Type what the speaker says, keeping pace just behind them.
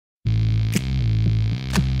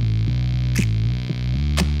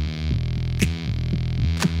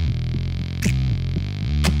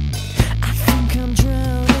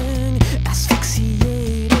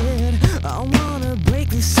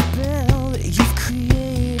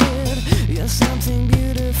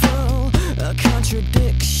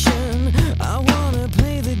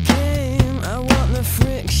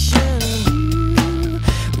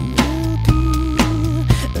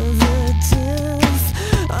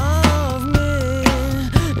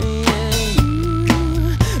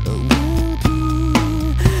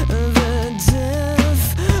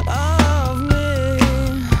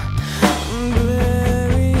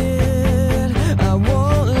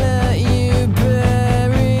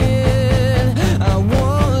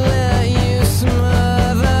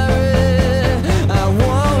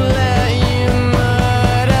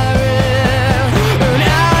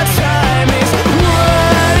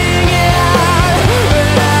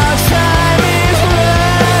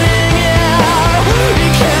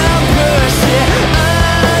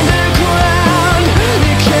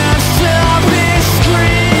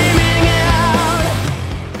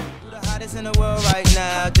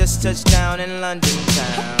just touched down in London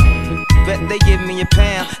town. Bet they give me a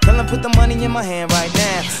pound. Tell them put the money in my hand right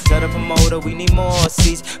now. Tell the promoter we need more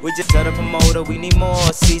seats. We just tell the promoter we need more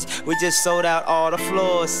seats. We just sold out all the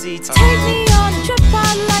floor seats. Take me on a trip,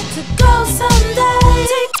 I'd like to go someday.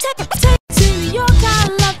 Take to New York,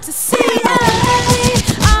 I'd love to see LA.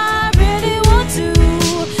 I really want to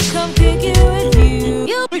come kick it with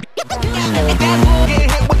you. Get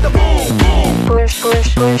hit with the boom, boom. Push,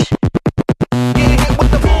 push, push. Get hit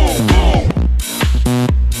with the boom, boom.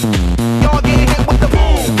 Y'all get hit with the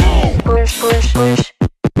boom, boom. Push, push, push.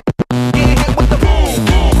 Get hit with the boom,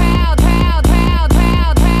 boom. Pow, pow, pow,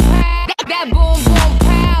 pow, pow. That boom, boom,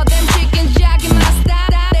 pow. Them chickens jacking my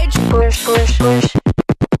style. They push, push, push.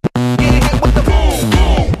 Get hit with the boom,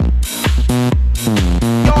 boom.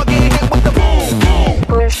 Y'all get hit with the boom, boom.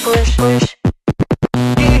 Push, push, push.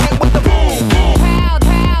 Get hit with the boom, boom. pow,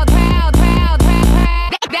 pow, pow, pow, pow.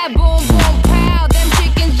 That boom, boom, pow. Them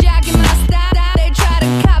chickens jacking my style. They try to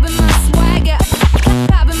copy my swagger.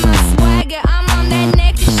 Copy my swagger. I'm on that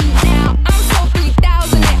next shit now. I'm so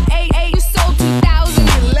 3008. You sold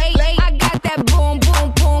 2008. I got that boom, boom,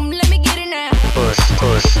 boom. Let me get it now. Push,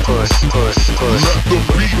 push, push, push, push. Let the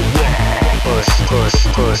beat rock. Push, push,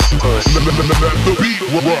 push, push. Let the beat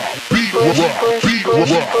rock. Beat rock. Beat rock. Beat rock.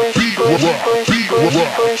 Beat rock. Beat rock.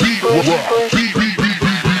 Beat, beat, beat, beat, beat.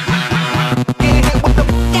 Get hit with the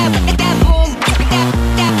That boom,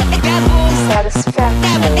 that boom, Satisfaction.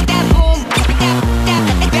 that boom, that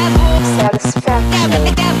boom,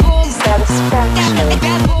 Satisfaction. that boom, Satisfaction.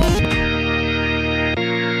 that boom.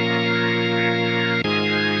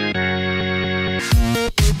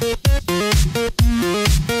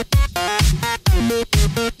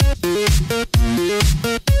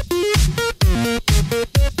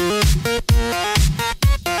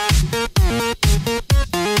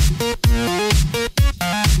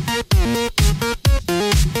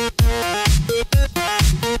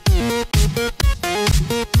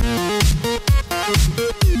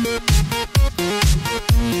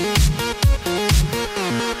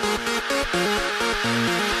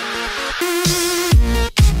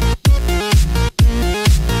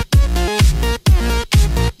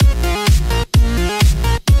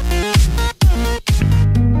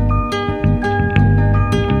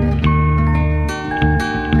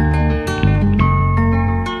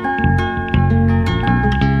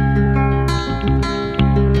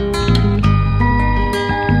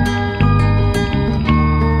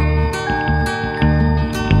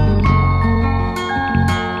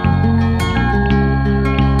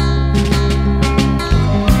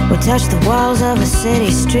 Touched the walls of a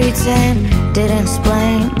city streets and didn't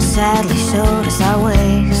explain. Sadly showed us our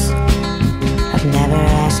ways. I've never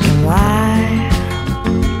asked him why.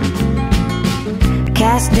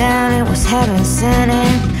 Cast down, it was heaven sent,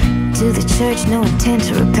 and to the church, no intent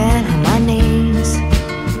to repent. On my knees,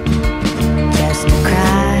 just to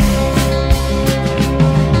cry.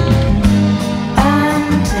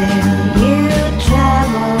 Until you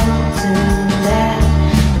travel to that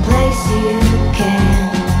place you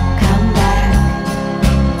can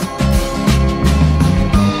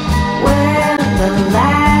the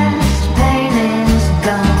last pain is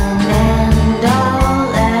gone and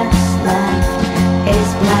all that's left is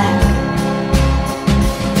black.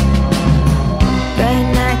 Great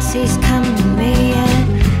nights he's coming to me,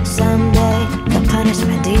 and someday they'll punish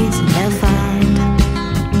my deeds and they'll find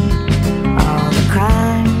all the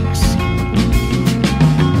crimes.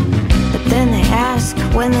 But then they ask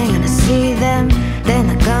when they're gonna see them. Then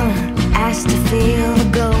they're gonna ask to feel the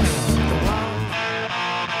ghost.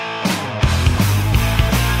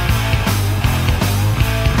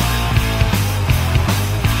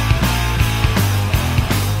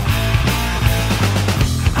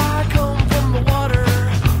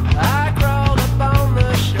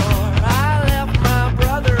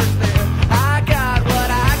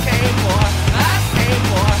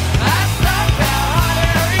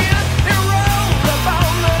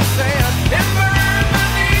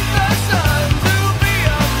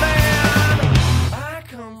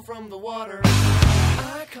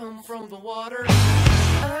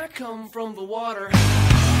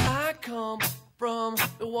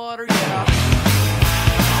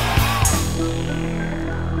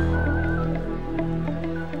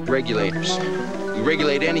 Regulators. We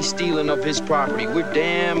regulate any stealing of his property. We're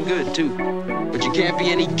damn good, too. But you can't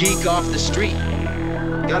be any geek off the street.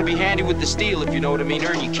 You gotta be handy with the steel, if you know what I mean.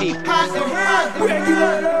 Earn your keep. Regulators.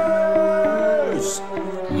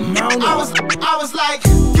 I was like,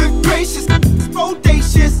 good gracious,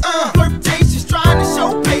 bodacious, flirtatious, trying to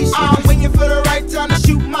show patience. I'm waiting for the right time to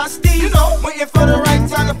shoot my steal. Waiting for the right